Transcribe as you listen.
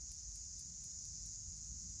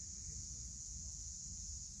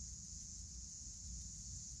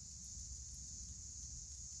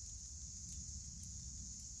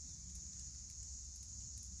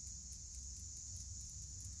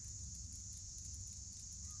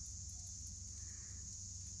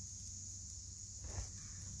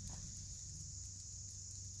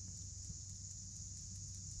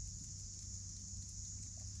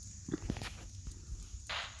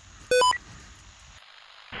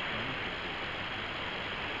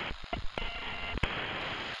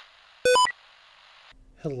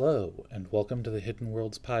Hello, and welcome to the Hidden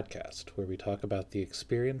Worlds podcast, where we talk about the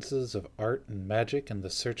experiences of art and magic and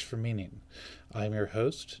the search for meaning. I'm your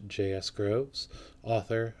host, J.S. Groves,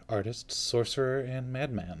 author, artist, sorcerer, and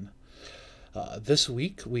madman. This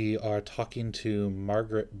week we are talking to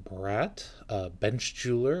Margaret Braet, a bench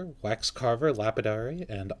jeweler, wax carver, lapidary,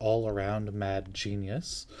 and all-around mad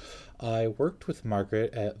genius. I worked with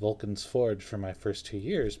Margaret at Vulcan's Forge for my first 2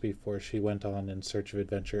 years before she went on in search of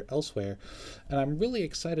adventure elsewhere, and I'm really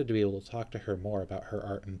excited to be able to talk to her more about her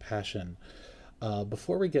art and passion.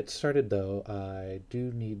 Before we get started, though, I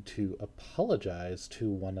do need to apologize to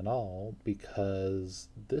one and all because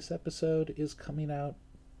this episode is coming out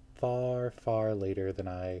far, far later than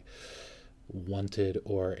I wanted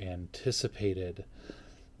or anticipated.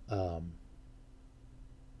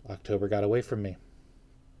 October got away from me.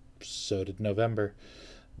 So did November.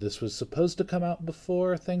 This was supposed to come out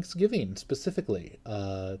before Thanksgiving, specifically,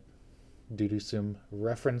 due to some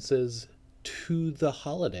references to the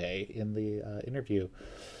holiday in the interview.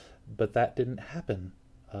 But that didn't happen.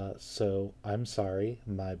 So I'm sorry,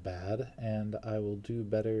 my bad, and I will do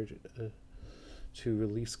better to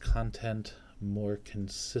release content more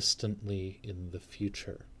consistently in the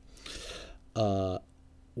future.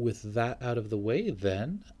 With that out of the way,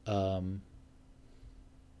 then,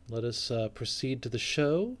 let us proceed to the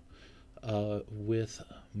show with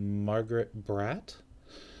Margaret Braet,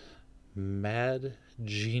 Mad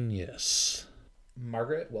Genius.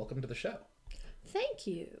 Margaret, welcome to the show. Thank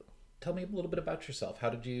you. Tell me a little bit about yourself. How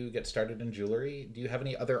did you get started in jewelry? Do you have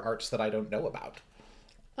any other arts that I don't know about?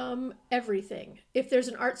 Everything. If there's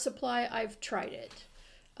an art supply, I've tried it.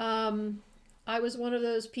 I was one of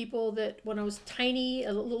those people that when I was tiny,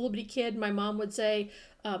 a little bitty kid, my mom would say,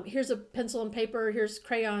 here's a pencil and paper, here's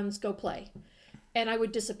crayons, go play. And I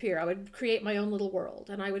would disappear. I would create my own little world,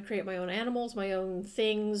 and I would create my own animals, my own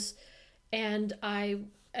things. And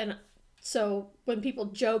so when people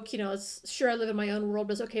joke, it's sure I live in my own world,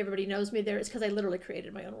 but it's okay, everybody knows me there. It's because I literally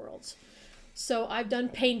created my own worlds. So I've done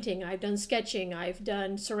painting, I've done sketching, I've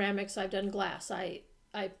done ceramics, I've done glass. I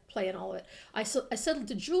play in all of it. I settled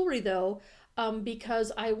to jewelry, though,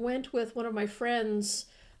 because I went with one of my friends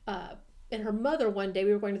and her mother one day.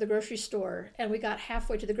 We were going to the grocery store, and we got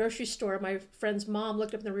halfway to the grocery store. My friend's mom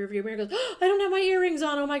looked up in the rearview mirror and goes, "Oh, I don't have my earrings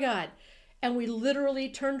on, oh my God." And we literally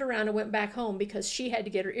turned around and went back home because she had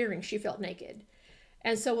to get her earrings. She felt naked.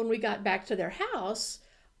 And so when we got back to their house,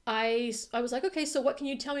 I was like, "Okay, so what can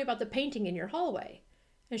you tell me about the painting in your hallway?"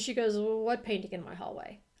 And she goes, "Well, what painting in my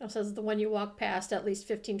hallway?" I says, "The one you walk past at least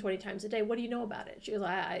 15, 20 times a day. What do you know about it?" She goes,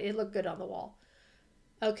 "It looked good on the wall."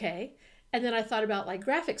 Okay. And then I thought about like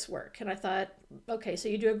graphics work. And I thought, okay, so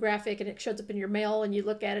you do a graphic and it shows up in your mail and you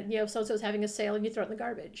look at it and so-and-so's having a sale and you throw it in the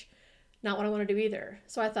garbage. Not what I want to do either.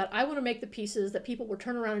 So I thought, I want to make the pieces that people will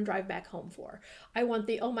turn around and drive back home for. I want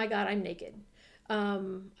the, oh my God, I'm naked.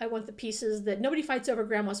 I want the pieces that nobody fights over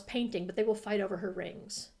grandma's painting, but they will fight over her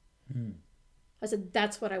rings. I said,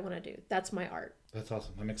 that's what I want to do. That's my art. That's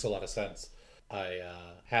awesome. That makes a lot of sense. I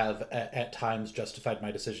have at times justified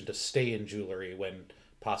my decision to stay in jewelry when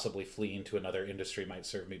possibly fleeing to another industry might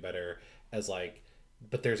serve me better, as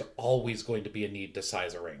but there's always going to be a need to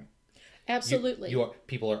size a ring. Absolutely.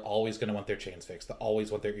 People are always going to want their chains fixed. They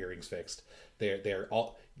always want their earrings fixed. They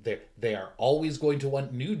are always going to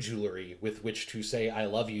want new jewelry with which to say I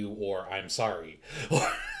love you or I'm sorry.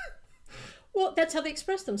 Well, that's how they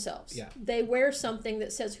express themselves. Yeah. They wear something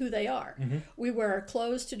that says who they are. Mm-hmm. We wear our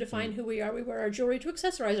clothes to define who we are. We wear our jewelry to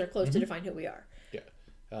accessorize our clothes to define who we are. Yeah.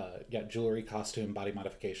 Jewelry, costume, body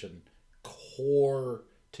modification, core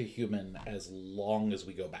to human as long as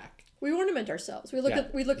we go back. We ornament ourselves. We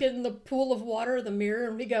look in the pool of water, the mirror,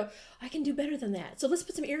 and we go, I can do better than that. So let's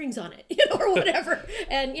put some earrings on it, or whatever.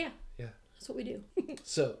 And that's what we do.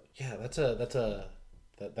 So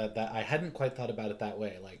that I hadn't quite thought about it that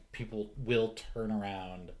way. Like, people will turn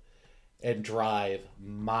around and drive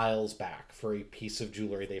miles back for a piece of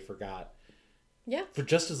jewelry they forgot. Yeah. For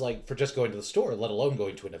just going to the store, let alone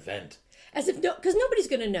going to an event. As if because nobody's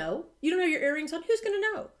going to know. You don't have your earrings on. Who's going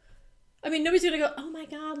to know? I mean, nobody's going to go, oh my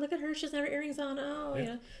God, look at her. She doesn't have her earrings on.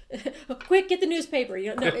 Oh, quick, get the newspaper.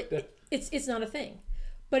 No, it's not a thing.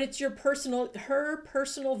 But it's her personal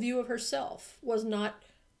view of herself was not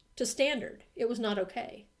to standard. It was not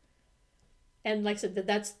okay. And like I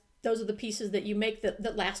said, those are the pieces that you make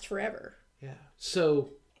that last forever. Yeah.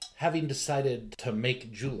 So, having decided to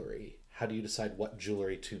make jewelry, how do you decide what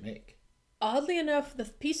jewelry to make? Oddly enough, the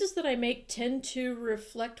pieces that I make tend to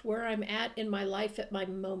reflect where I'm at in my life at my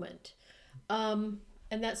moment. And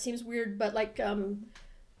that seems weird, but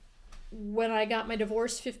when I got my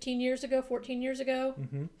divorce 14 years ago, 15 years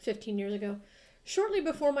ago, shortly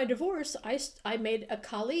before my divorce, I made a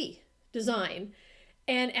Kali design.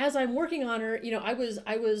 And as I'm working on her, I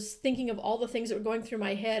was thinking of all the things that were going through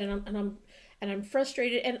my head, and I'm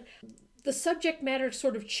frustrated, and the subject matter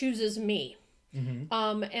sort of chooses me.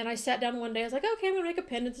 Mm-hmm. And I sat down one day, I was like, okay, I'm gonna make a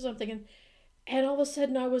pendant. So I'm thinking, and all of a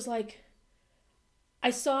sudden I was like, I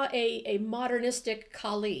saw a modernistic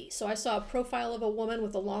Kali. So I saw a profile of a woman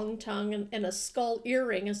with a long tongue and a skull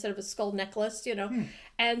earring instead of a skull necklace,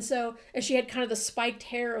 And she had kind of the spiked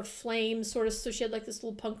hair of flames, sort of, so she had like this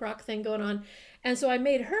little punk rock thing going on. And so I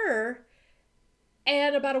made her,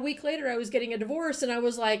 and about a week later I was getting a divorce, and I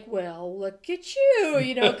was like, well, look at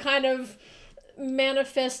you, kind of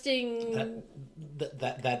manifesting.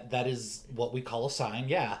 That is what we call a sign,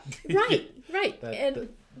 yeah. Right.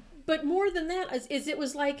 But more than that is it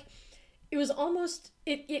was like, it was almost,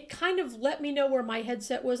 it kind of let me know where my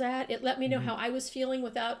headset was at. It let me know how I was feeling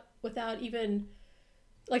without even,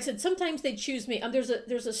 like I said, sometimes they choose me.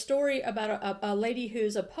 There's a story about a lady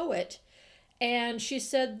who's a poet, and she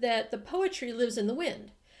said that the poetry lives in the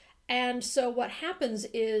wind. And so what happens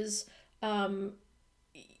is, as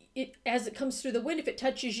it comes through the wind, if it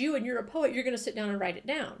touches you and you're a poet, you're going to sit down and write it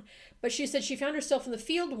down. But she said she found herself in the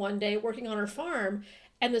field one day working on her farm,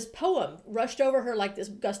 and this poem rushed over her like this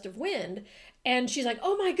gust of wind. And she's like,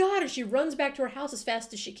 oh my God. And she runs back to her house as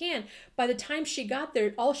fast as she can. By the time she got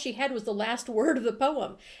there, all she had was the last word of the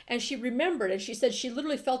poem. And she remembered, and she said she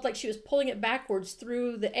literally felt like she was pulling it backwards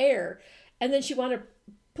through the air. And then she wound up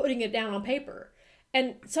putting it down on paper.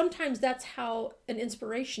 And sometimes that's how an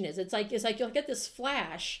inspiration is. It's like you'll get this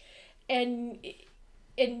flash, and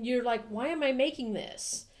you're like, why am I making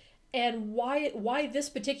this? And why this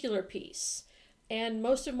particular piece? And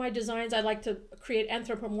most of my designs, I like to create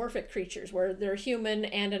anthropomorphic creatures where they're human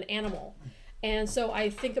and an animal. And so I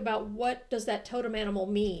think about, what does that totem animal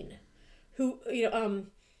mean?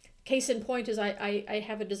 Case in point is I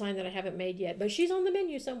have a design that I haven't made yet, but she's on the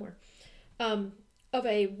menu somewhere, of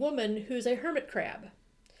a woman who's a hermit crab.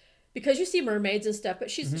 Because you see mermaids and stuff, but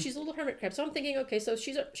she's a little hermit crab. So I'm thinking, okay, so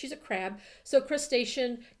she's a crab. So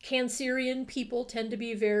crustacean, Cancerian people tend to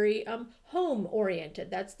be very home oriented.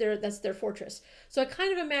 That's their fortress. So I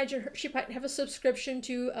kind of imagine she might have a subscription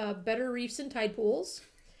to Better Reefs and Tide Pools,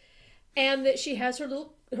 and that she has her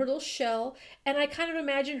little shell. And I kind of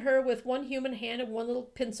imagine her with one human hand and one little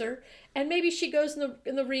pincer, and maybe she goes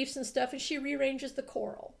in the reefs and stuff, and she rearranges the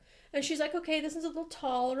coral. And she's like, okay, this is a little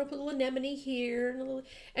taller. I'll put a little anemone here,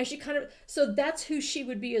 and she kind of. So that's who she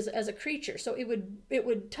would be as a creature. So it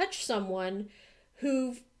would touch someone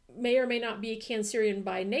who may or may not be a Cancerian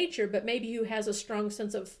by nature, but maybe who has a strong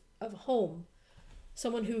sense of home.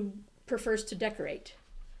 Someone who prefers to decorate,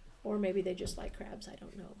 or maybe they just like crabs. I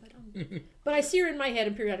don't know, but I see her in my head,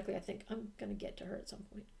 and periodically I think I'm gonna get to her at some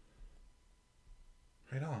point.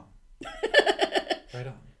 Right on. Right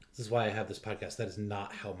on. This is why I have this podcast. That is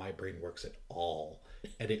not how my brain works at all.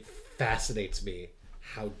 And it fascinates me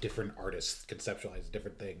how different artists conceptualize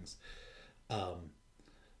different things.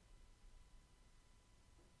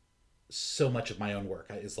 So much of my own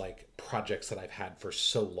work is like projects that I've had for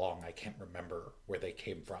so long, I can't remember where they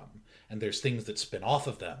came from. And there's things that spin off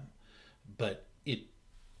of them, but it...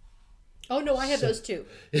 Oh, no, I have those too.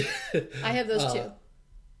 I have those too.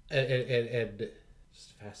 And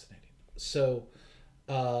just fascinating. So...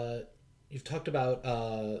 you've talked about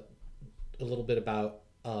a little bit about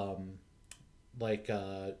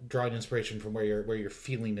drawing inspiration from where you're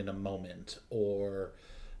feeling in a moment, or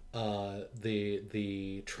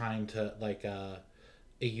the trying to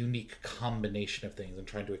a unique combination of things and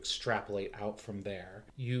trying to extrapolate out from there.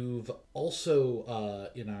 You've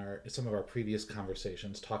also in some of our previous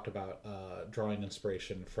conversations talked about drawing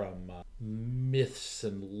inspiration from myths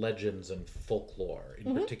and legends and folklore.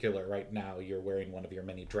 In particular, right now you're wearing one of your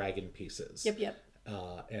many dragon pieces. Yep.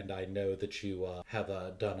 And I know that you have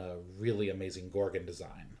done a really amazing Gorgon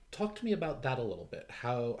design. Talk to me about that a little bit.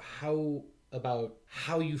 How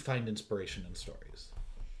you find inspiration in stories.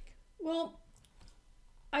 Well,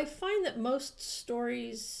 I find that most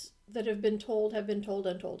stories that have been told and told.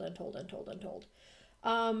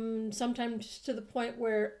 Sometimes to the point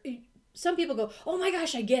where some people go, "Oh my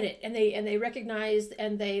gosh, I get it," and they recognize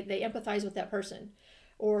and they empathize with that person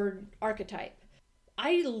or archetype.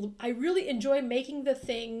 I really enjoy making the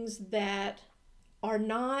things that are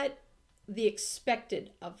not the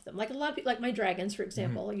expected of them. Like a lot of people, like my dragons, for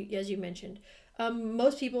example, as you mentioned.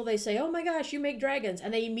 Most people, they say, "Oh my gosh, you make dragons,"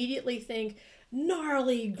 and they immediately think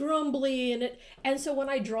gnarly, grumbly, and so when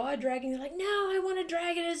I draw a dragon, they're like, "No, I want a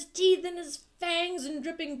dragon, his teeth and his fangs and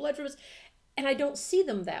dripping blood from his," and I don't see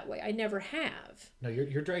them that way. I never have. No,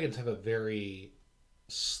 your dragons have a very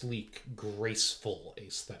sleek, graceful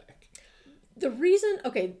aesthetic. The reason,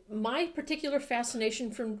 okay, my particular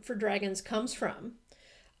fascination for dragons comes from,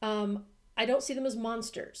 I don't see them as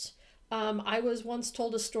monsters. I was once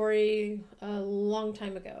told a story a long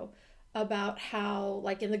time ago about how,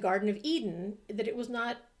 like in the Garden of Eden, that it was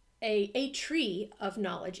not a tree of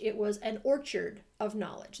knowledge, it was an orchard of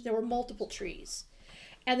knowledge. There were multiple trees.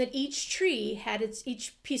 And that each tree had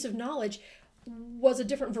each piece of knowledge was a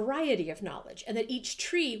different variety of knowledge, and that each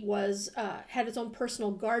tree was had its own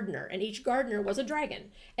personal gardener, and each gardener was a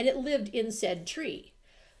dragon, and it lived in said tree.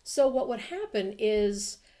 So what would happen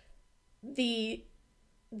is the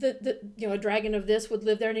a dragon of this would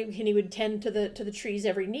live there, and he would tend to the tree's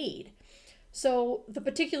every need. So the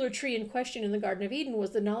particular tree in question in the Garden of Eden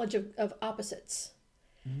was the knowledge of opposites.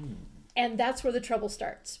 And that's where the trouble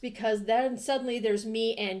starts, because then suddenly there's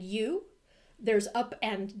me and you, there's up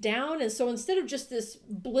and down, and so instead of just this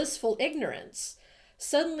blissful ignorance,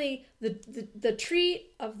 suddenly the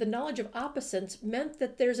tree of the knowledge of opposites meant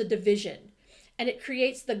that there's a division, and it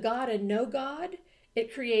creates the God and no God,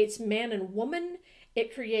 it creates man and woman,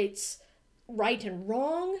 it creates right and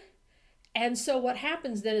wrong. And so what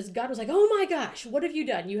happens then is God was like, oh my gosh, what have you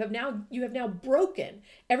done? You have now broken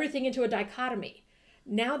everything into a dichotomy.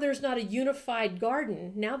 Now there's not a unified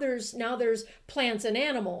garden. Now there's plants and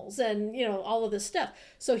animals and all of this stuff.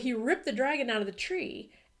 So he ripped the dragon out of the tree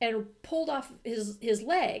and pulled off his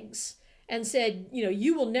legs and said,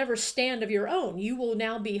 you will never stand of your own. You will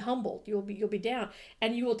now be humbled. You'll be down,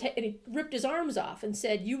 and you will and he ripped his arms off and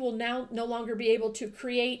said, you will now no longer be able to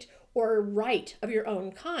create or write of your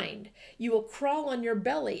own kind. You will crawl on your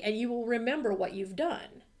belly and you will remember what you've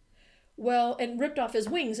done. Well, and ripped off his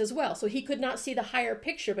wings as well. So he could not see the higher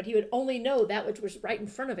picture, but he would only know that which was right in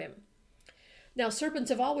front of him. Now, serpents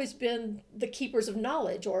have always been the keepers of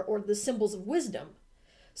knowledge or the symbols of wisdom.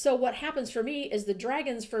 So what happens for me is the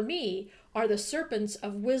dragons for me are the serpents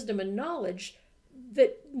of wisdom and knowledge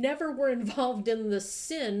that never were involved in the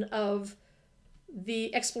sin of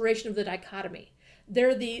the exploration of the dichotomy.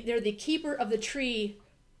 They're the keeper of the tree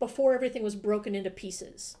before everything was broken into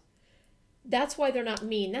pieces. That's why they're not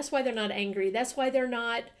mean. That's why they're not angry. That's why they're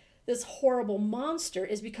not this horrible monster,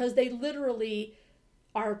 is because they literally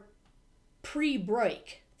are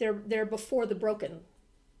pre-break. They're before the broken.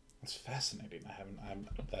 That's fascinating.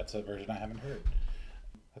 That's a version I haven't heard.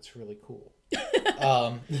 That's really cool.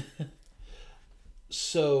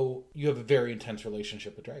 So you have a very intense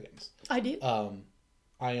relationship with dragons. I do.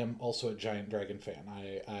 I am also a giant dragon fan.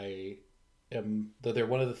 I am, though they're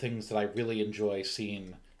one of the things that I really enjoy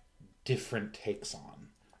seeing different takes on.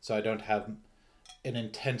 So I don't have an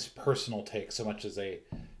intense personal take so much as a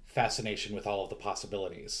fascination with all of the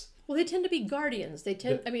possibilities. Well, they tend to be guardians. They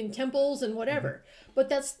tend, temples and whatever. Mm-hmm. But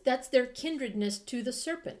that's their kindredness to the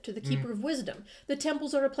serpent, to the keeper of wisdom. The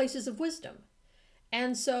temples are places of wisdom.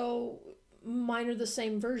 And so mine are the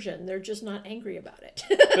same version. They're just not angry about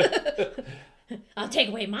it. I'll take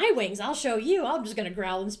away my wings. I'll show you. I'm just going to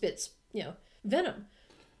growl and spit, venom.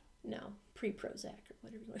 No, pre-Prozac or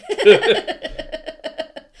whatever you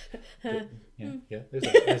want. Yeah,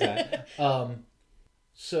 there's that.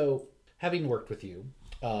 So, having worked with you,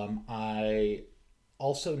 I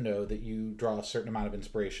also know that you draw a certain amount of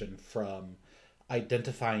inspiration from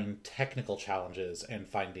identifying technical challenges and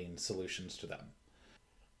finding solutions to them.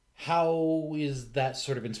 How is that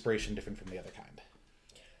sort of inspiration different from the other kind?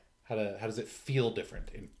 How does it feel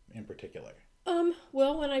different in particular?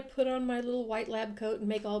 Well, when I put on my little white lab coat and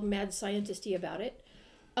make all mad scientisty about it,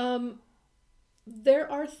 there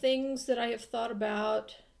are things that I have thought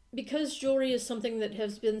about, because jewelry is something that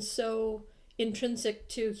has been so intrinsic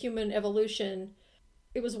to human evolution.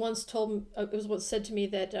 It was once said to me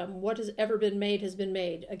that what has ever been made has been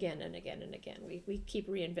made again and again and again. We keep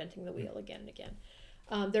reinventing the wheel again and again.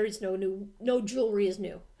 There is no jewelry is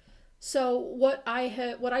new. So what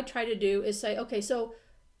I try to do is say, okay,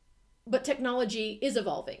 but technology is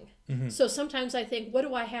evolving. Mm-hmm. So sometimes I think, what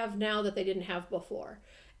do I have now that they didn't have before?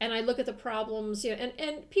 And I look at the problems,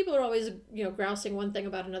 and people are always, grousing one thing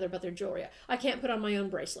about another about their jewelry. I can't put on my own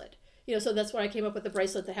bracelet. So that's why I came up with the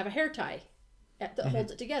bracelet that have a hair tie that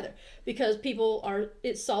holds it together. Because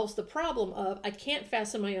it solves the problem of, I can't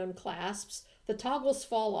fasten my own clasps, the toggles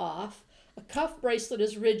fall off, a cuff bracelet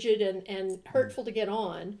is rigid and hurtful to get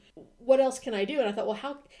on. What else can I do? And I thought, well,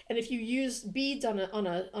 how? And if you use beads on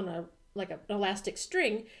a like an elastic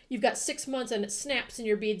string, you've got 6 months and it snaps and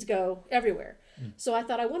your beads go everywhere. So I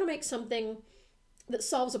thought, I want to make something that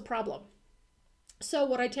solves a problem. So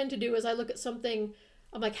what I tend to do is I look at something,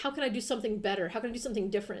 I'm like, how can I do something better? How can I do something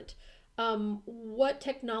different? What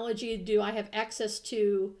technology do I have access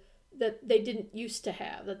to that they didn't used to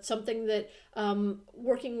have? That's something that I'm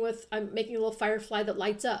making a little firefly that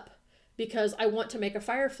lights up. because I want to make a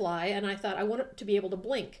firefly, and I thought I want it to be able to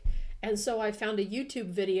blink. And so I found a YouTube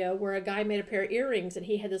video where a guy made a pair of earrings, and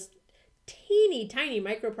he had this teeny tiny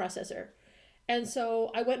microprocessor. And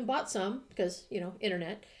so I went and bought some because,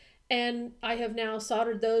 internet. And I have now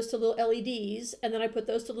soldered those to little LEDs, and then I put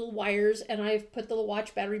those to little wires, and I've put the little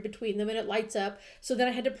watch battery between them, and it lights up. So then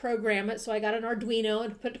I had to program it. So I got an Arduino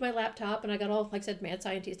and put it to my laptop, and I got all, like I said, mad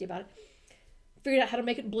scientisty about it. Figured out how to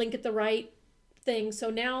make it blink at the right thing. So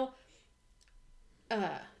now,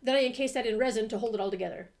 then I encased that in resin to hold it all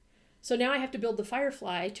together. So now I have to build the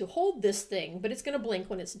firefly to hold this thing, but it's going to blink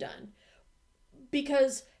when it's done.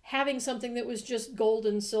 Because having something that was just gold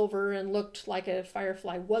and silver and looked like a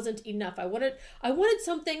firefly wasn't enough. I wanted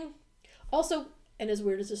something also, and as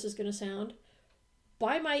weird as this is going to sound,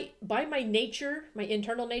 by my nature, my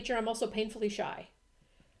internal nature, I'm also painfully shy.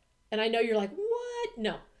 And I know you're like, what?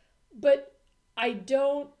 No. But I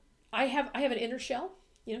have an inner shell,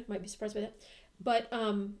 might be surprised by that. But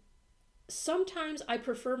sometimes I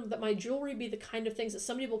prefer that my jewelry be the kind of things that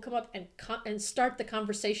somebody will come up and start the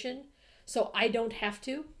conversation so I don't have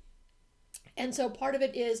to. And so part of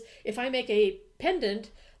it is if I make a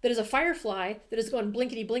pendant that is a firefly that is going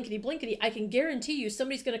blinkety, blinkety, blinkety, I can guarantee you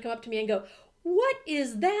somebody's going to come up to me and go, what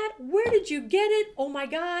is that? Where did you get it? Oh my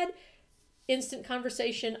God. Instant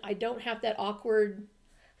conversation. I don't have that awkward,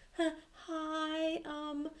 hi,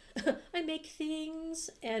 I make things.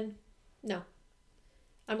 And no,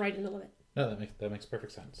 I'm right in the limit. No, that makes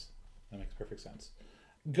perfect sense.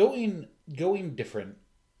 Going different,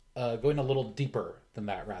 going a little deeper than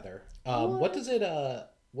that, rather. What does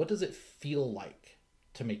it feel like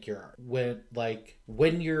to make your art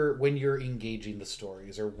when you're engaging the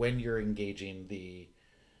stories or when you're engaging the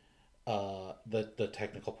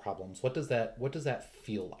technical problems? What does that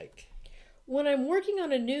feel like? When I'm working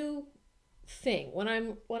on a new thing, when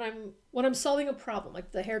I'm solving a problem,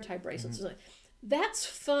 like the hair tie bracelets, mm-hmm. That's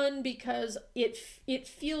fun because it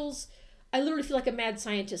feels. I literally feel like a mad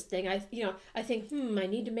scientist thing. I think, I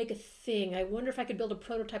need to make a thing. I wonder if I could build a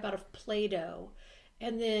prototype out of Play-Doh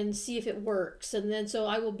and then see if it works. And then so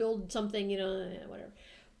I will build something, whatever.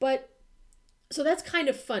 But so that's kind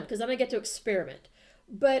of fun because then I get to experiment.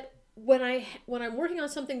 But when I'm working on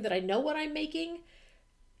something that I know what I'm making,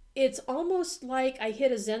 it's almost like I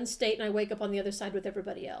hit a Zen state and I wake up on the other side with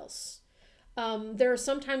everybody else. There are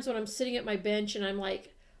some times when I'm sitting at my bench and I'm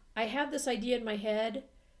like, I have this idea in my head.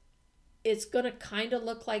 It's going to kind of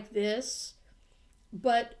look like this,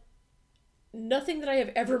 but nothing that I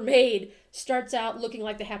have ever made starts out looking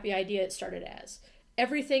like the happy idea it started as.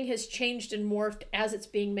 Everything has changed and morphed as it's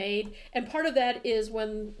being made. And part of that is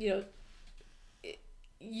when, you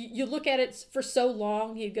look at it for so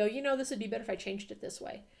long, you go, this would be better if I changed it this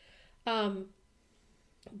way.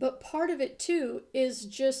 But part of it too is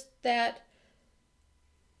just that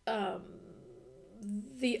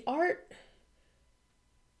the art.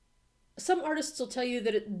 Some artists will tell you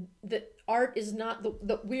that art is not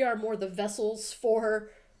that we are more the vessels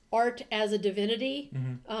for art as a divinity.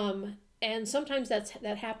 Mm-hmm. And sometimes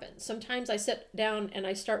that happens. Sometimes I sit down and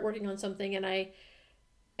I start working on something and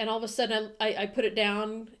all of a sudden I put it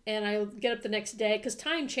down and I get up the next day because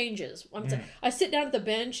time changes. I sit down at the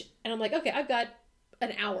bench and I'm like, okay, I've got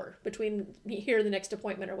an hour between here and the next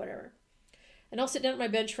appointment or whatever. And I'll sit down at my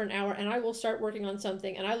bench for an hour and I will start working on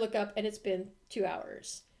something and I look up and it's been 2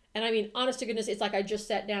 hours. And I mean, honest to goodness, it's like I just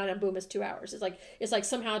sat down and boom, it's 2 hours. It's like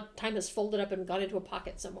somehow time has folded up and gone into a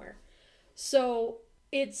pocket somewhere. So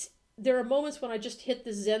there are moments when I just hit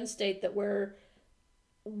the Zen state that where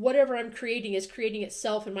whatever I'm creating is creating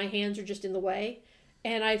itself and my hands are just in the way.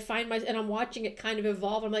 And and I'm watching it kind of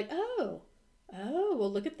evolve. I'm like, oh,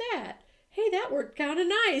 well, look at that. Hey, that worked kind of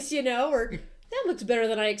nice, or that looks better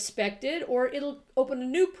than I expected, or it'll open a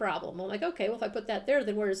new problem. I'm like, okay, well, if I put that there,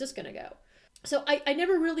 then where is this going to go? So I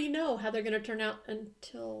never really know how they're going to turn out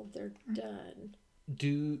until they're done.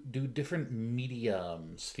 Do different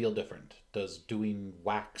mediums feel different? Does doing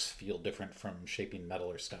wax feel different from shaping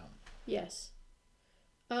metal or stone? Yes.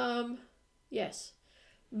 Yes.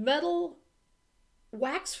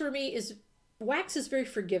 Wax for me wax is very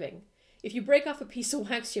forgiving. If you break off a piece of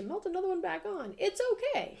wax, you melt another one back on. It's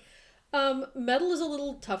okay. Metal is a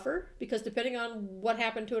little tougher because depending on what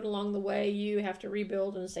happened to it along the way, you have to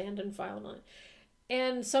rebuild and sand and file on it.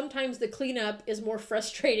 And sometimes the cleanup is more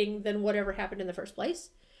frustrating than whatever happened in the first place.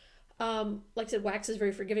 Like I said, wax is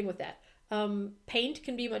very forgiving with that. Paint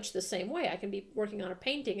can be much the same way. I can be working on a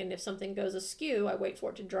painting and if something goes askew, I wait for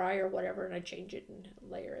it to dry or whatever and I change it and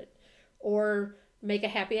layer it. Or make a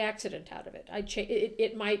happy accident out of it.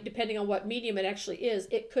 It might, depending on what medium it actually is,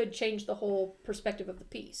 it could change the whole perspective of the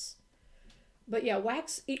piece. But yeah,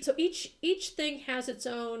 wax. So each thing has its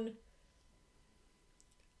own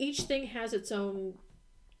each thing has its own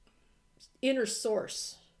inner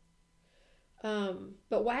source.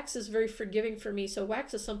 But wax is very forgiving for me. So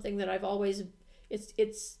wax is something that I've always,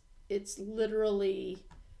 it's literally,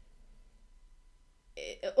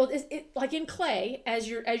 like in clay, as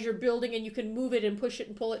you're building and you can move it and push it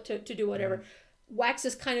and pull it to do whatever. Mm-hmm. Wax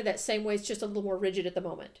is kind of that same way. It's just a little more rigid at the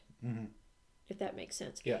moment. Mm-hmm. If that makes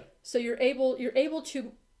sense. Yeah. So you're able,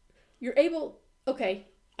 okay,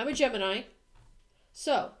 I'm a Gemini.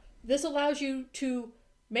 So this allows you to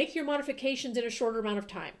make your modifications in a shorter amount of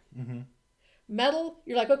time. Mm-hmm. Metal,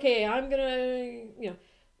 you're like, okay, I'm gonna,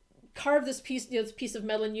 carve this piece, this piece of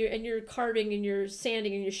metal, and you're carving and you're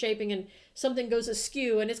sanding and you're shaping, and something goes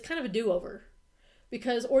askew, and it's kind of a do-over,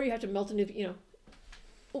 or you have to melt a new,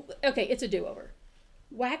 okay, it's a do-over.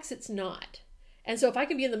 Wax, it's not. And so if I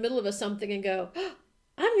can be in the middle of something and go, oh,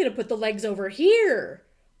 I'm gonna put the legs over here,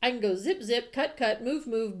 I can go zip, zip, cut, cut, move,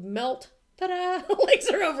 move, melt, ta-da, legs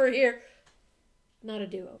are over here. Not a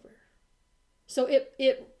do-over. So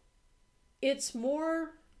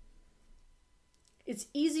it's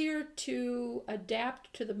easier to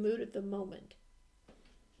adapt to the mood at the moment.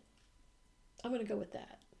 I'm going to go with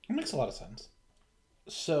that. It makes a lot of sense.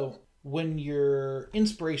 So when your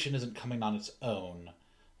inspiration isn't coming on its own,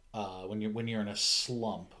 when you're in a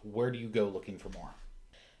slump, where do you go looking for more?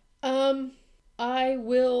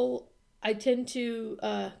 I tend to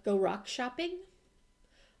go rock shopping,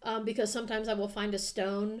 because sometimes I will find a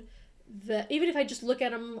stone that, even if I just look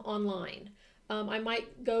at them online, I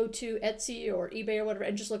might go to Etsy or eBay or whatever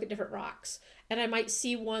and just look at different rocks. And I might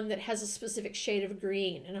see one that has a specific shade of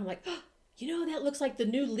green. And I'm like, oh, that looks like the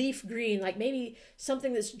new leaf green, like maybe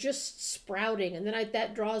something that's just sprouting. And then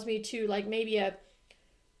that draws me to like maybe a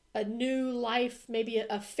new life, maybe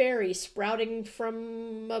a fairy sprouting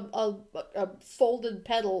from a folded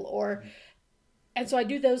petal, and so I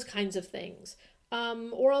do those kinds of things.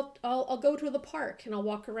 Or I'll go to the park and I'll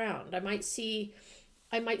walk around. I might see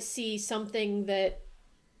something that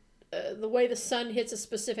the way the sun hits a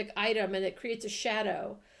specific item and it creates a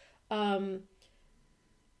shadow. I'm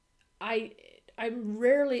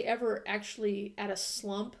rarely ever actually at a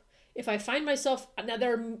slump. If I find myself, now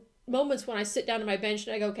there are moments when I sit down on my bench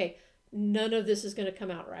and I go, okay, none of this is going to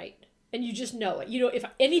come out right. And you just know it. If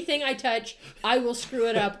anything I touch, I will screw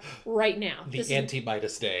it up right now. The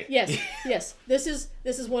anti-Midas day. Yes, yes. This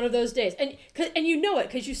is one of those days. And you know it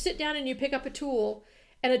because you sit down and you pick up a tool,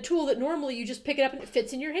 and a tool that normally you just pick it up and it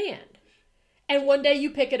fits in your hand. And one day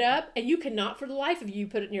you pick it up and you cannot for the life of you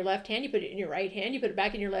put it in your left hand, you put it in your right hand, you put it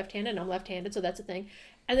back in your left hand, and I'm left-handed, so that's a thing.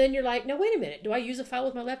 And then you're like, no, wait a minute. Do I use a file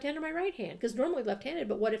with my left hand or my right hand? Because normally left-handed,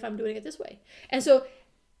 but what if I'm doing it this way? And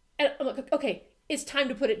I'm like, okay, it's time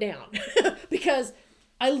to put it down because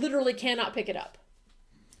I literally cannot pick it up.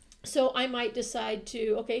 So I might decide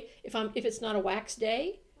to, okay, if it's not a wax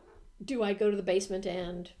day, do I go to the basement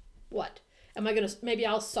and what? Maybe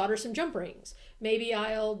I'll solder some jump rings. Maybe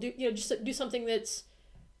I'll do, just do something that's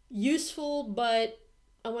useful, but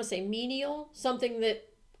I want to say menial, something that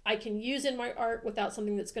I can use in my art without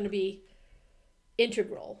something that's going to be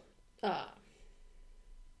integral.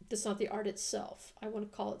 That's not the art itself. I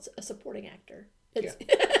want to call it a supporting actor. Yeah.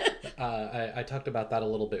 I talked about that a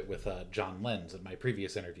little bit with John Lenz in my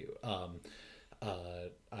previous interview. On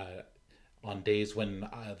days when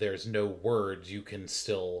there's no words, you can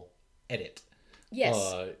still edit. Yes.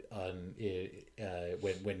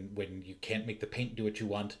 When you can't make the paint do what you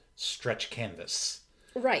want, stretch canvas.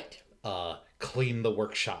 Right. Clean the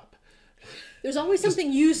workshop. There's always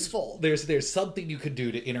something useful. There's something you could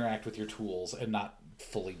do to interact with your tools and not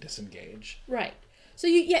fully disengage. Right. So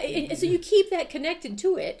you keep that connected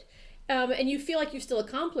to it, and you feel like you've still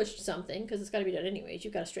accomplished something because it's got to be done anyways.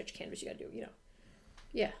 You've got to stretch canvas. You got to do,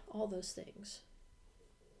 all those things.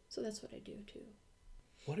 So that's what I do too.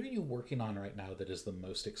 What are you working on right now that is the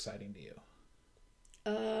most exciting to you?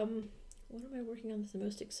 What am I working on that's the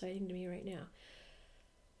most exciting to me right now?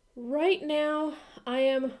 Right now, I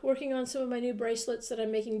am working on some of my new bracelets that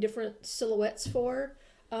I'm making different silhouettes for.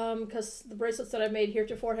 Because the bracelets that I've made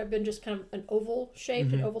heretofore have been just kind of an oval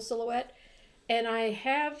shape, an oval silhouette. And I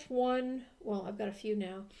have I've got a few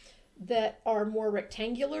now, that are more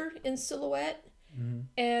rectangular in silhouette. Mm-hmm.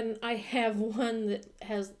 And I have one that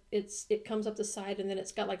it comes up the side and then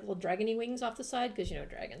it's got like little dragony wings off the side, because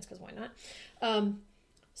dragons, because why not?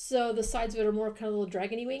 So the sides of it are more kind of little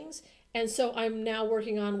dragony wings. And so I'm now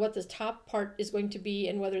working on what the top part is going to be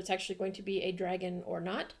and whether it's actually going to be a dragon or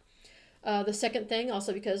not. The second thing,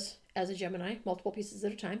 also because as a Gemini, multiple pieces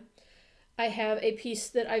at a time, I have a piece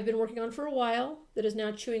that I've been working on for a while that is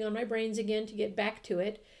now chewing on my brains again to get back to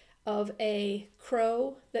it, of a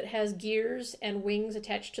crow that has gears and wings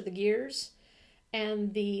attached to the gears.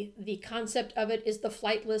 and the concept of it is the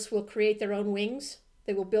flightless will create their own wings.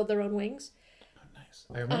 They will build their own wings. Oh, nice.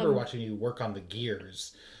 I remember watching you work on the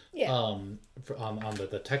gears. Yeah. On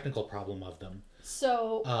the technical problem of them.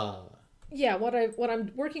 So. Yeah. What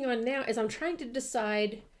I'm working on now is I'm trying to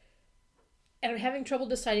decide, and I'm having trouble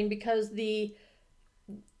deciding because the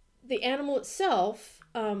animal itself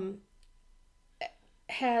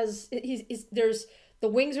has there's the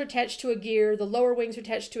wings are attached to a gear, the lower wings are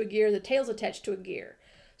attached to a gear, the tail's attached to a gear.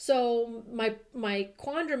 So my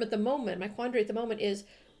quandary at the moment is,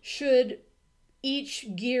 should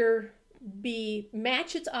each gear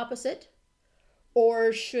match its opposite,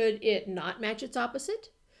 or should it not match its opposite?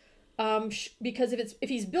 Because if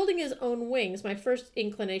he's building his own wings, my first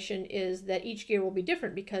inclination is that each gear will be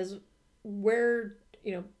different, because where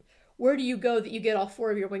do you go that you get all 4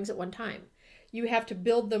 of your wings at one time? You have to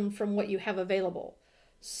build them from what you have available.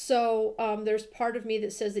 So there's part of me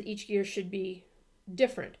that says that each gear should be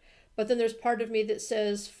different, but then there's part of me that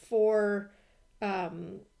says for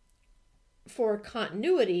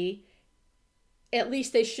continuity, at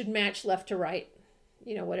least they should match left to right,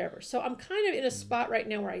 whatever. So I'm kind of in a spot right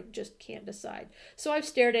now where I just can't decide. So I've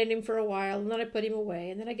stared at him for a while, and then I put him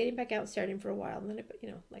away, and then I get him back out and stare at him for a while, and then I put,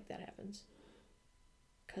 like that happens.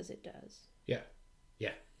 Because it does. Yeah.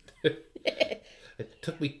 It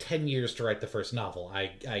took me 10 years to write the first novel.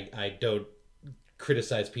 I don't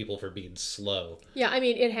criticize people for being slow. Yeah, I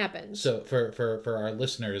mean, it happens. So for our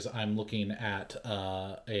listeners, I'm looking at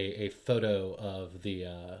a photo of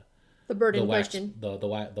the bird in question. The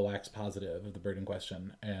wax positive of the bird in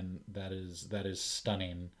question, and that is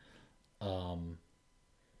stunning.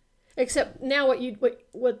 Except now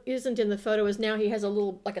what isn't in the photo is now he has a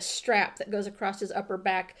little, like a strap that goes across his upper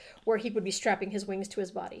back where he would be strapping his wings to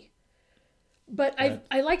his body. But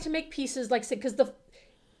I like to make pieces like, because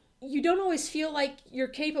you don't always feel like you're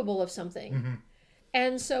capable of something. Mm-hmm.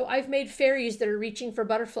 And so I've made fairies that are reaching for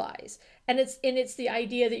butterflies, and it's the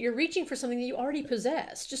idea that you're reaching for something that you already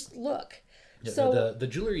possess. Just look. Yeah, so the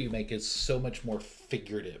jewelry you make is so much more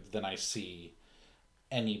figurative than I see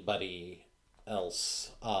anybody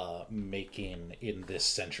else making in this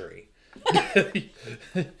century.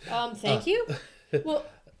 Thank you. Well,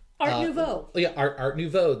 Art Nouveau. Yeah, Art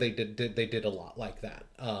Nouveau. They did a lot like that.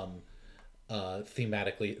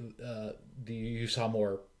 Thematically, you saw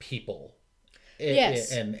more people.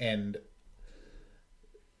 Yes.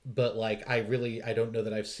 But like I don't know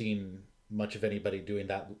that I've seen much of anybody doing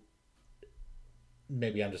that.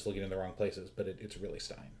 Maybe I'm just looking in the wrong places, but it's really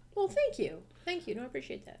Stein. Well, thank you. No, I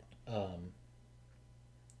appreciate that.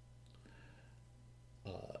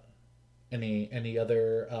 Any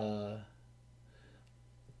other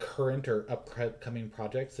current or upcoming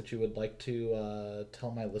projects that you would like to tell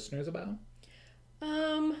my listeners about?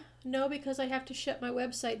 No, because I have to shut my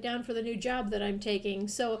website down for the new job that I'm taking.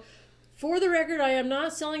 So, for the record, I am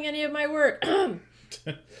not selling any of my work.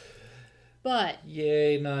 But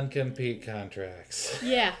yay, non-compete contracts.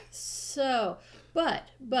 Yeah. So, but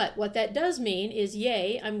what that does mean is,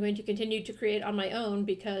 yay, I'm going to continue to create on my own,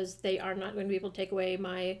 because they are not going to be able to take away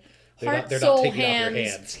my heart, soul,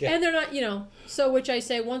 hands. Yeah. And they're not, so which I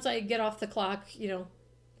say, once I get off the clock,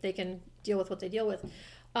 they can deal with what they deal with.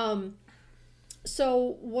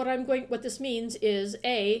 So what this means is,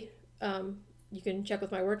 you can check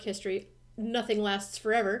with my work history, nothing lasts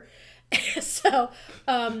forever. So,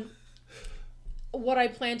 what I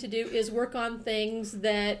plan to do is work on things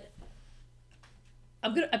that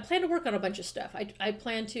I plan to work on a bunch of stuff. I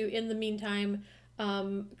plan to, in the meantime,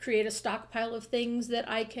 create a stockpile of things that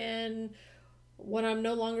I can, when I'm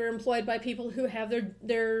no longer employed by people who have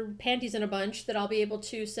their panties in a bunch, that I'll be able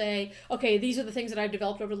to say, okay, these are the things that I've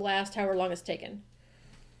developed over the last however long it's taken.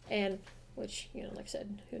 And, which, like I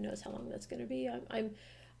said, who knows how long that's going to be.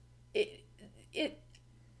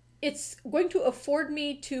 It's going to afford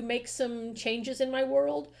me to make some changes in my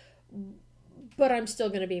world, but I'm still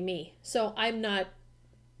going to be me. So I'm not,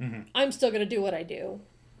 I'm still going to do what I do.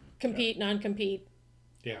 Compete, non-compete,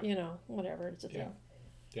 whatever, it's a thing.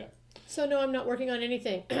 Yeah. So no, I'm not working on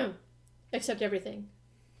anything, except everything.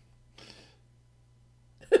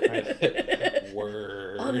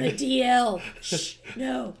 Word. On the DL. Shh,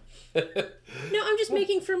 no. No, I'm just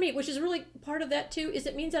making for me, which is really part of that too, is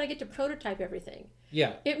it means that I get to prototype everything.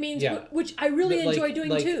 Yeah. It means, which I really enjoy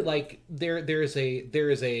doing too. Like there is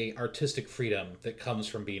a artistic freedom that comes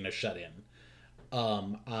from being a shut-in.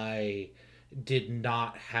 I did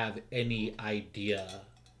not have any idea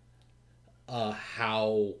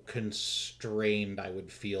how constrained I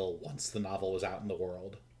would feel once the novel was out in the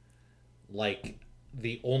world. Like,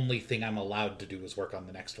 the only thing I'm allowed to do is work on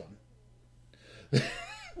the next one.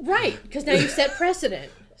 Right, because now you set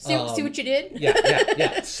precedent. See what you did?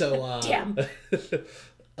 Yeah. So, damn.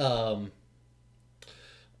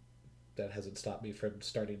 That hasn't stopped me from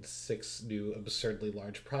starting 6 new absurdly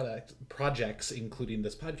large projects, including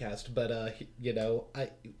this podcast. But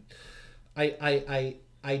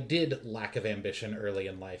I did lack of ambition early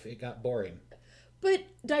in life. It got boring. But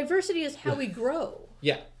diversity is how we grow.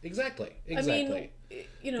 Yeah, exactly. I mean,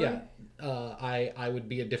 Yeah, I would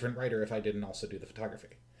be a different writer if I didn't also do the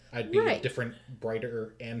photography. I'd be a different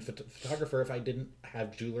writer and photographer if I didn't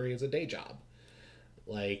have jewelry as a day job.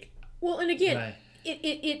 Well, and again,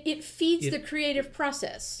 it feeds the creative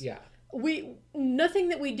process. Yeah. Nothing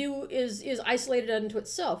that we do is isolated unto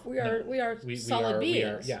itself. We are solid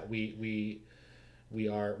beings. We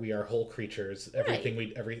are whole creatures.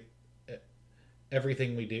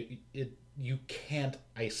 Everything we do, you can't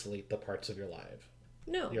isolate the parts of your life.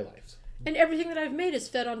 No. Your lives. And everything that I've made is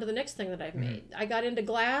fed onto the next thing that I've made. I got into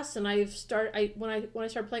glass, and when I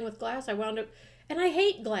started playing with glass, I wound up, and I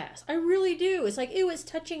hate glass. I really do. It's like, ew, it's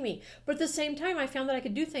touching me. But at the same time, I found that I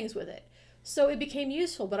could do things with it. So it became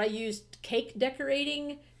useful. But I used cake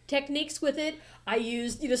decorating techniques with it. I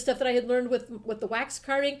used stuff that I had learned with the wax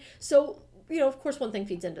carving. So of course, one thing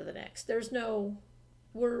feeds into the next. There's no,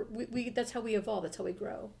 that's how we evolve. That's how we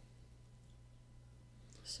grow.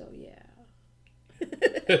 So yeah.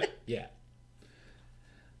 Yeah.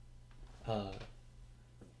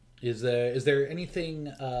 Is there anything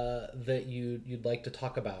that you'd like to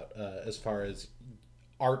talk about as far as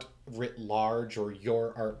art writ large, or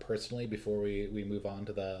your art personally, before we move on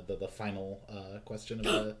to the final question of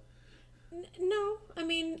the? No, I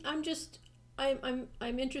mean,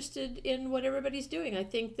 I'm interested in what everybody's doing. I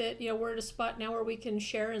think that we're at a spot now where we can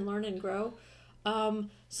share and learn and grow.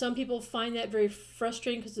 Some people find that very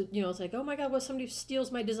frustrating because it's like, oh my God, what, somebody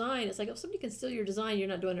steals my design. It's like, if somebody can steal your design, you're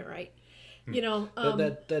not doing it right.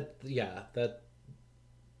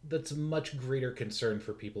 That's a much greater concern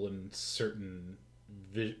for people in certain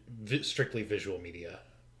strictly visual media.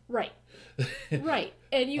 Right. Right.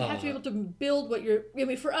 And you have to be able to build what you're,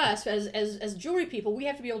 for us as jewelry people, we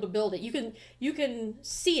have to be able to build it. You can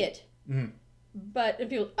see it. Mm-hmm. But and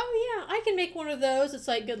people, oh yeah, I can make one of those. It's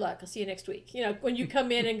like, good luck. I'll see you next week. When you come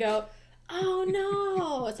in and go, oh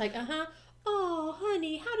no, it's like, oh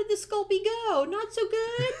honey, how did the Sculpey go? Not so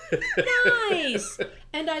good. Nice.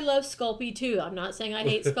 And I love Sculpey too. I'm not saying I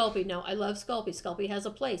hate Sculpey. No, I love Sculpey. Sculpey has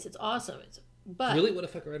a place. It's awesome. But really want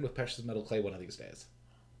to fuck around with precious metal clay one of these days.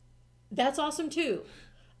 That's awesome too.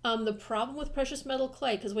 The problem with precious metal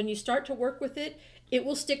clay, because when you start to work with it, it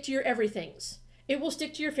will stick to your everythings. It will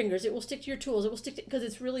stick to your fingers. It will stick to your tools. It will stick to, because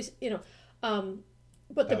it's really,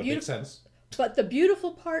 but the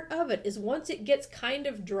beautiful part of it is once it gets kind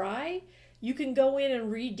of dry, you can go in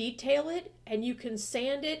and re-detail it, and you can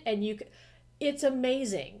sand it, and it's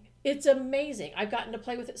amazing. It's amazing. I've gotten to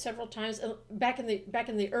play with it several times. Back in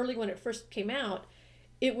the early, when it first came out,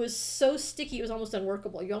 it was so sticky it was almost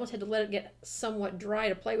unworkable. You almost had to let it get somewhat dry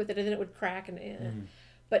to play with it, and then it would crack.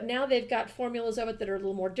 But now they've got formulas of it that are a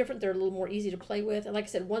little more different. They're a little more easy to play with. And like I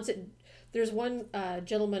said, there's one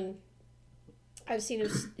gentleman, I've seen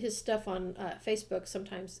his stuff on Facebook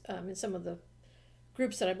sometimes in some of the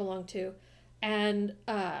groups that I belong to. And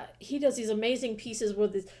he does these amazing pieces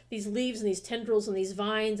with these leaves and these tendrils and these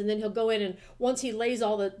vines. And then he'll go in, and once he lays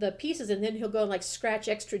all the pieces, and then he'll go and like scratch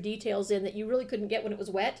extra details in that you really couldn't get when it was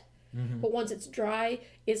wet. Mm-hmm. But once it's dry,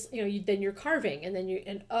 it's, then you're carving, and then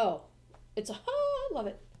it's I love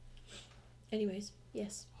it. Anyways,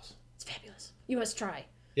 yes. Awesome. It's fabulous. You must try.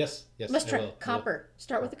 Yes. Must try. Copper.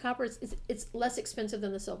 Start with the copper. It's less expensive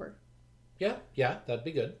than the silver. Yeah, that'd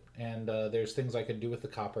be good. And there's things I could do with the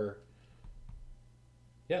copper.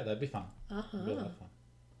 Yeah, that'd be fun. That'd be a lot of fun.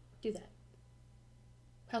 Do that.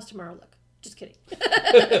 How's tomorrow look? Just kidding.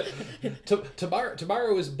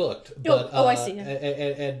 Tomorrow is booked. But, I see.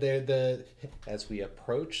 And as we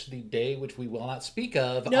approach the day which we will not speak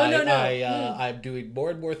of, No. I'm doing more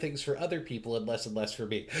and more things for other people and less for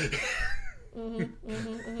me.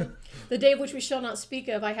 The day of which we shall not speak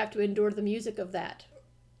of, I have to endure the music of that.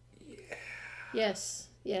 Yeah.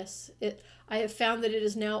 Yes. I have found that it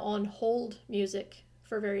is now on hold music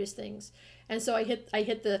for various things. And so I hit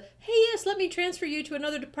the, hey, yes, let me transfer you to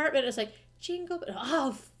another department. It's like, jingle,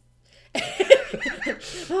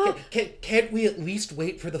 Can't we at least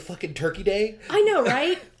wait for the fucking turkey day? I know,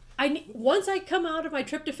 right? Once I come out of my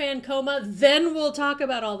tryptophan coma, then we'll talk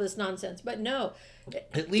about all this nonsense. But no.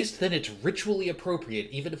 At least then it's ritually appropriate,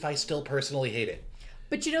 even if I still personally hate it.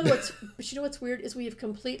 But you know what's weird is we have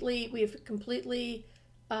completely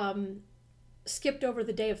skipped over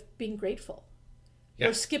the day of being grateful. Yeah.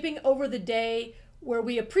 We're skipping over the day where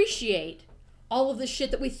we appreciate all of the shit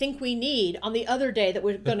that we think we need on the other day that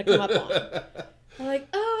we're going to come up on. We're like,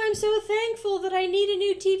 oh, I'm so thankful that I need a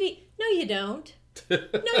new TV. No, you don't.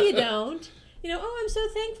 No, you don't. Oh, I'm so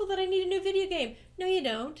thankful that I need a new video game. No, you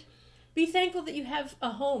don't. Be thankful that you have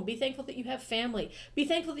a home. Be thankful that you have family. Be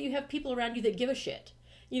thankful that you have people around you that give a shit.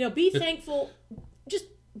 Be thankful. Just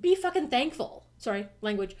be fucking thankful. Sorry,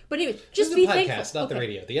 language. But anyway, just be thankful. This is a podcast, not the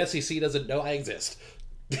radio. The SEC doesn't know I exist.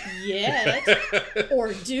 Yet.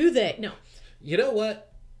 Or do they? No. You know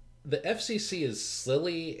what? The FCC is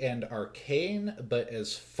silly and arcane, but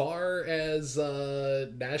as far as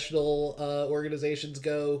national organizations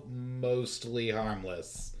go, mostly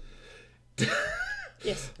harmless.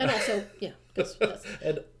 Yes, and also, yeah. That's...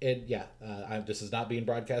 And yeah, this is not being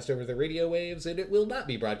broadcast over the radio waves, and it will not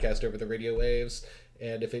be broadcast over the radio waves.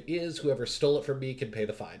 And if it is, whoever stole it from me can pay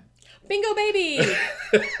the fine. Bingo, baby!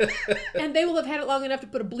 And they will have had it long enough to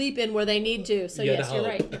put a bleep in where they need to. So yes, you're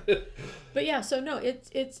right. But yeah, so no,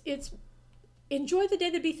 it's enjoy the day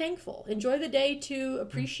to be thankful. Enjoy the day to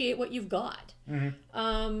appreciate what you've got.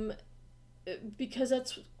 Mm-hmm. Because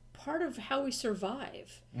that's part of how we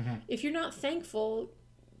survive. Mm-hmm. If you're not thankful,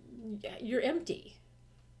 you're empty.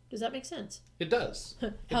 Does that make sense? It does.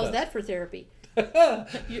 How's that for therapy?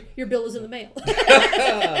 Your bill is in the mail.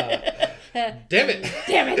 Damn it!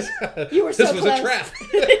 Damn it! You were so close. This was a trap.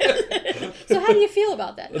 So how do you feel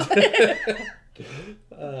about that?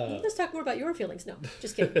 Let's talk more about your feelings. No,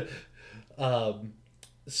 just kidding.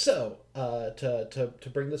 So to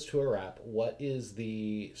bring this to a wrap, what is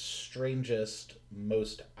the strangest,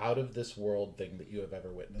 most out of this world thing that you have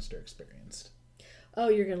ever witnessed or experienced? Oh,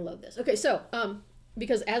 you're gonna love this. Okay, so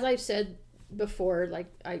because as I've said before, like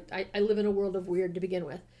I live in a world of weird to begin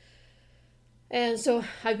with. And so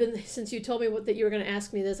I've been, since you told me that you were going to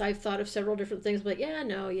ask me this, I've thought of several different things, but yeah,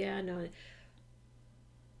 no.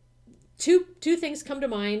 Two things come to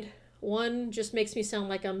mind. One just makes me sound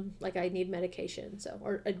like I need medication,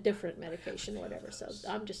 or a different medication or whatever. So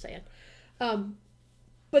I'm just saying.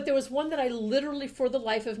 But there was one that I literally, for the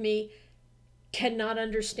life of me, cannot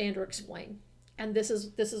understand or explain. And this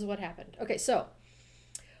is what happened. Okay, so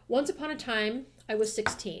once upon a time, I was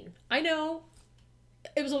 16. I know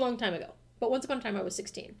it was a long time ago, but once upon a time I was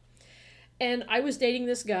 16. And I was dating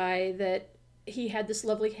this guy that he had this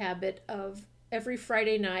lovely habit of every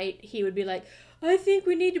Friday night, he would be like, I think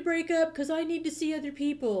we need to break up because I need to see other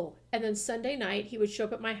people. And then Sunday night, he would show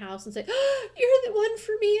up at my house and say, oh, you're the one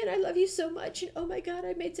for me and I love you so much. And oh my God,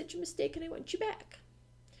 I made such a mistake and I want you back.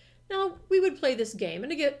 Now, we would play this game.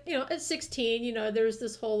 And again, at 16, there's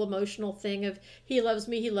this whole emotional thing of he loves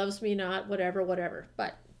me not, whatever.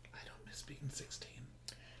 But I don't miss being 16.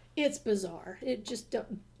 It's bizarre. It just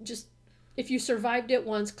if you survived it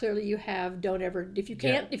once, clearly you have. Don't ever, if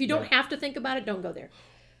you don't have to think about it, don't go there.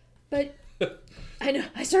 But I know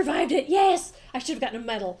I survived it. Yes, I should have gotten a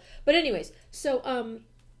medal. But anyways, so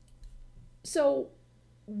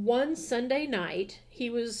one Sunday night,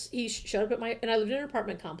 he showed up at and I lived in an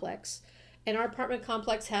apartment complex, and our apartment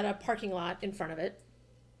complex had a parking lot in front of it,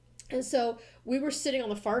 and so we were sitting on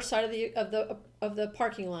the far side of the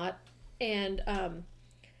parking lot, and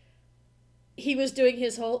he was doing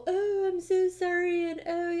his whole "oh, I'm so sorry" and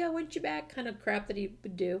 "oh yeah, I want you back" kind of crap that he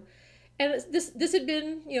would do. And this had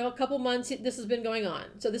been, a couple months, this has been going on.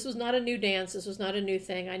 So this was not a new dance. This was not a new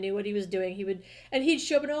thing. I knew what he was doing. He'd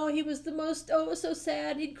show up and, he was the most, so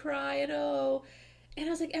sad. He'd cry and, And I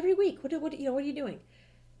was like, every week, what are you doing?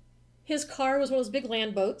 His car was one of those big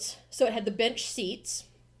land boats. So it had the bench seats.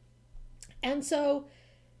 And so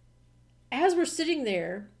as we're sitting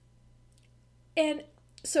there, and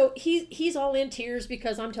so he's all in tears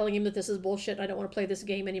because I'm telling him that this is bullshit. I don't want to play this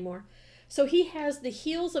game anymore. So he has the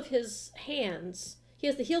heels of his hands, he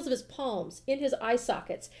has the heels of his palms in his eye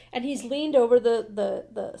sockets, and he's leaned over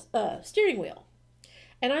the steering wheel.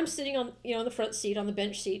 And I'm sitting on, on the front seat, on the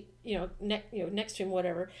bench seat, next to him,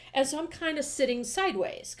 whatever. And so I'm kind of sitting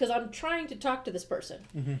sideways because I'm trying to talk to this person.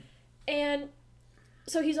 Mm-hmm. And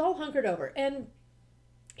so he's all hunkered over, and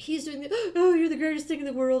he's doing oh, you're the greatest thing in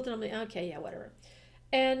the world. And I'm like, okay, yeah, whatever.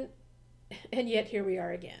 And yet here we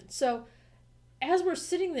are again. So as we're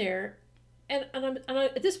sitting there, and I,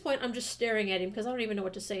 at this point, I'm just staring at him because I don't even know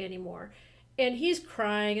what to say anymore. And he's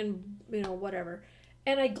crying and, whatever.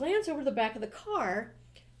 And I glance over the back of the car,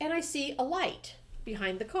 and I see a light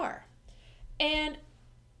behind the car. And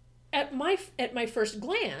at my first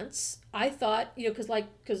glance, I thought,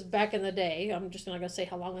 because back in the day, I'm just not going to say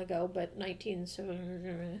how long ago, but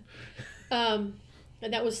 1970,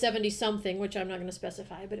 and that was 70-something, which I'm not going to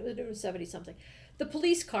specify, but it was 70-something. The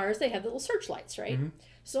police cars, they have the little searchlights, right? Mm-hmm.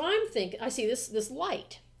 So I'm thinking, I see this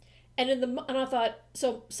light, and I thought,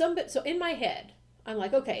 so in my head, I'm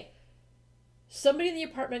like, okay, somebody in the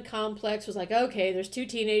apartment complex was like, okay, there's two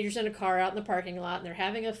teenagers in a car out in the parking lot and they're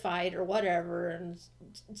having a fight or whatever, and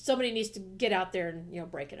somebody needs to get out there and,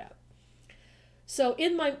 break it up. So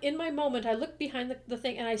in my moment, I look behind the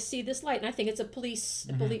thing and I see this light, and I think it's a police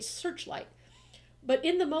searchlight. But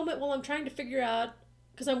in the moment, while I'm trying to figure out,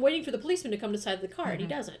 because I'm waiting for the policeman to come to the side of the car, and he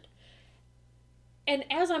doesn't. And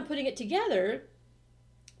as I'm putting it together,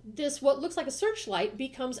 this what looks like a searchlight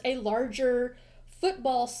becomes a larger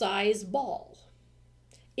football size ball.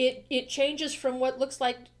 It changes from what looks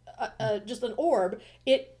like just an orb.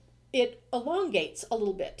 It elongates a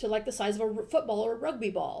little bit to like the size of a football or a rugby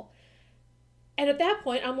ball. And at that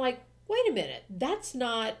point, I'm like, wait a minute, that's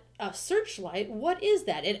not a searchlight. What is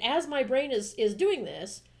that? And as my brain is doing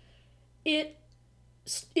this, it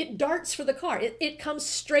darts for the car. It comes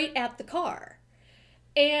straight at the car.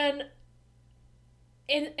 And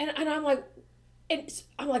I'm like,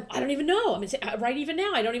 I don't even know. I mean, right even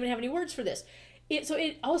now, I don't even have any words for this. So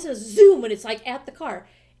it all says zoom, and it's like at the car.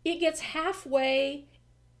 It gets halfway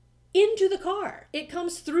into the car. It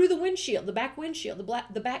comes through the windshield, the back windshield,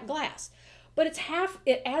 the back glass. But it's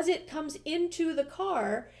as it comes into the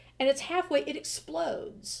car and it's halfway, it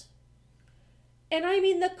explodes. And I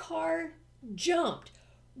mean, the car jumped,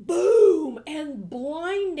 boom, and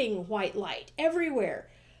blinding white light everywhere.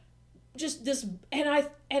 Just this, and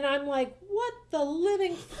I'm like, what the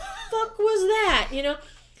living fuck was that?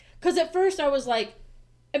 Because at first I was like,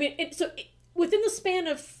 I mean, within the span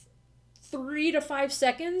of 3 to 5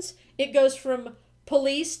 seconds, it goes from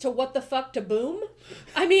police to what the fuck to boom.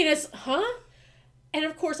 I mean, it's and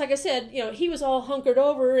of course, like I said, he was all hunkered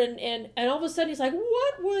over, and all of a sudden he's like,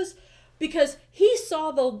 what was, because he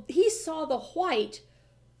saw the white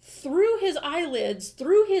through his eyelids,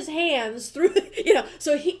 through his hands, through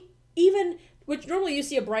so he, even, which normally you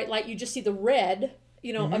see a bright light, you just see the red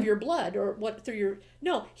of your blood or what through your,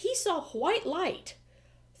 no, he saw white light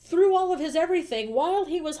through all of his everything while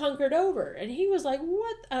he was hunkered over, and he was like,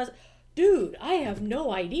 what dude, I have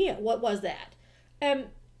no idea what was that. And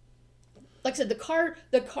like I said, the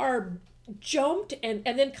car jumped and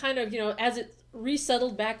then kind of, as it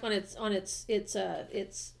resettled back on its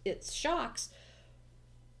shocks,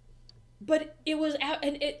 but it was out,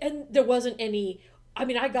 and there wasn't any. I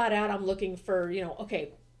mean, I got out, I'm looking for,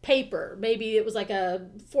 okay, paper. Maybe it was like a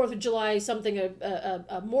 4th of July something,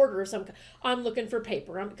 a mortar or something. I'm looking for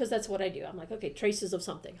paper because that's what I do. I'm like, okay, traces of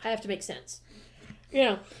something. I have to make sense.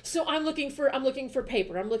 So I'm looking for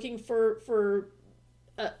paper. I'm looking for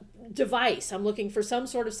a device. I'm looking for some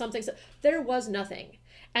sort of something. So there was nothing.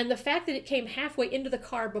 And the fact that it came halfway into the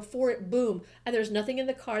car before it boomed, and there's nothing in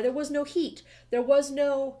the car, there was no heat. There was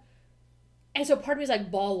no, and so part of me is like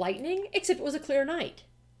ball lightning, except it was a clear night.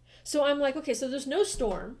 So I'm like, okay, so there's no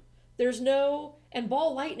storm. And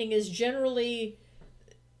ball lightning is generally,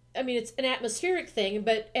 I mean, it's an atmospheric thing,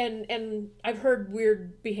 but, and I've heard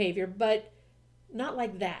weird behavior, but not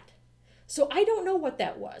like that. So I don't know what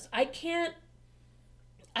that was. I've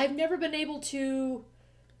never been able to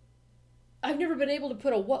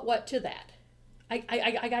put a what to that.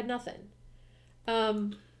 I got nothing.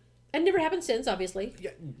 And never happened since, obviously.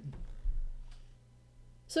 Yeah.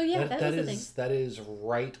 So yeah, that was the thing. That is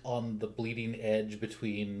right on the bleeding edge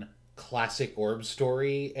between classic orb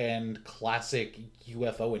story and classic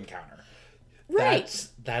UFO encounter. Right.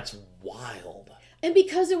 That's wild. And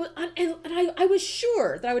because it was, and I was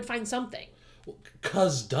sure that I would find something.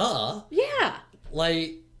 'Cause duh. Yeah.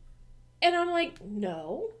 Like. And I'm like,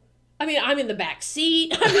 no. I mean, I'm in the back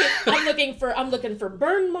seat. I mean, I'm looking for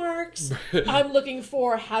burn marks. I'm looking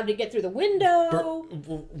for how to get through the window.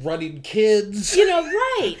 Running kids.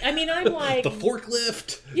 Right. I mean, I'm like the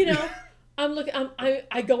forklift. I'm looking.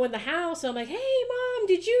 I go in the house and I'm like, hey, Mom,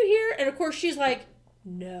 did you hear? And of course she's like,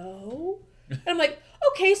 no. And I'm like,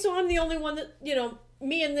 okay, so I'm the only one that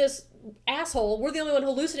me and this asshole. We're the only one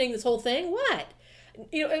hallucinating this whole thing. What?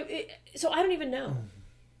 So I don't even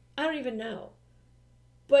know.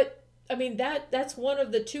 But I mean, that's one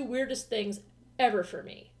of the 2 weirdest things ever for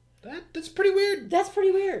me. That's pretty weird. That's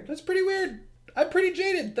pretty weird. I'm pretty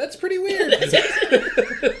jaded. That's pretty weird.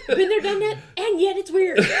 Been there, done that, and yet it's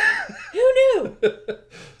weird. Who knew?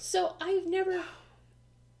 So I've never.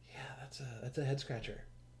 Yeah, that's a head scratcher.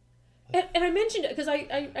 And I mentioned it because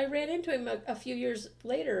I ran into him a few years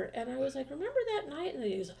later, and I was like, remember that night? And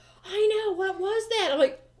he was, I know, what was that? I'm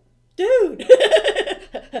like, dude.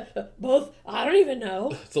 Both, I don't even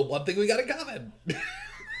know. It's the one thing we got in common.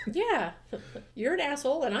 Yeah. You're an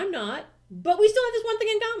asshole, and I'm not. But we still have this one thing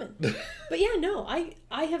in common. But yeah, no,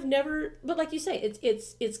 I have never, but like you say,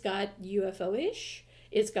 it's got UFO-ish.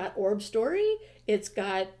 It's got orb story. It's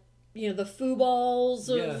got, the foo balls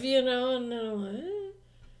of, and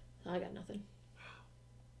I got nothing.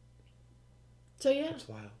 So yeah. That's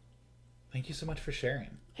wild. Thank you so much for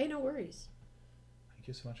sharing. Hey, no worries. Thank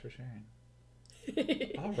you so much for sharing.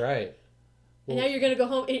 All right. Well, and now you're gonna go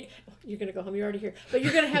home. You're gonna go home. You're already here, but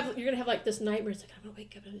you're gonna have like this nightmare. It's like I'm gonna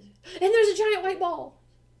wake up and there's a giant white ball.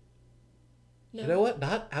 No. You know what?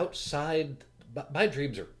 Not outside. My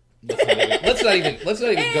dreams are. Let's not even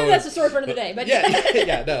go. That's the story for another day. But no.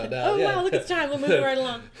 Oh yeah. Wow! Look at the time. We're moving right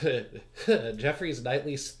along. Jeffrey's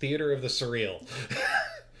nightly theater of the surreal.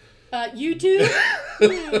 YouTube.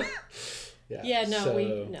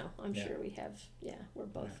 No. I'm sure we have. Yeah, we're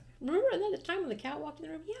both. Yeah. Remember the time when the cat walked in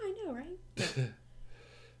the room? Yeah, I know, right? Yeah.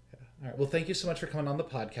 All right. Well, thank you so much for coming on the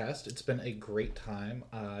podcast. It's been a great time.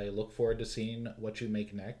 I look forward to seeing what you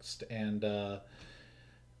make next, and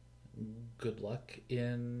good luck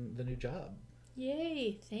in the new job.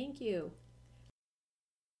 Yay! Thank you.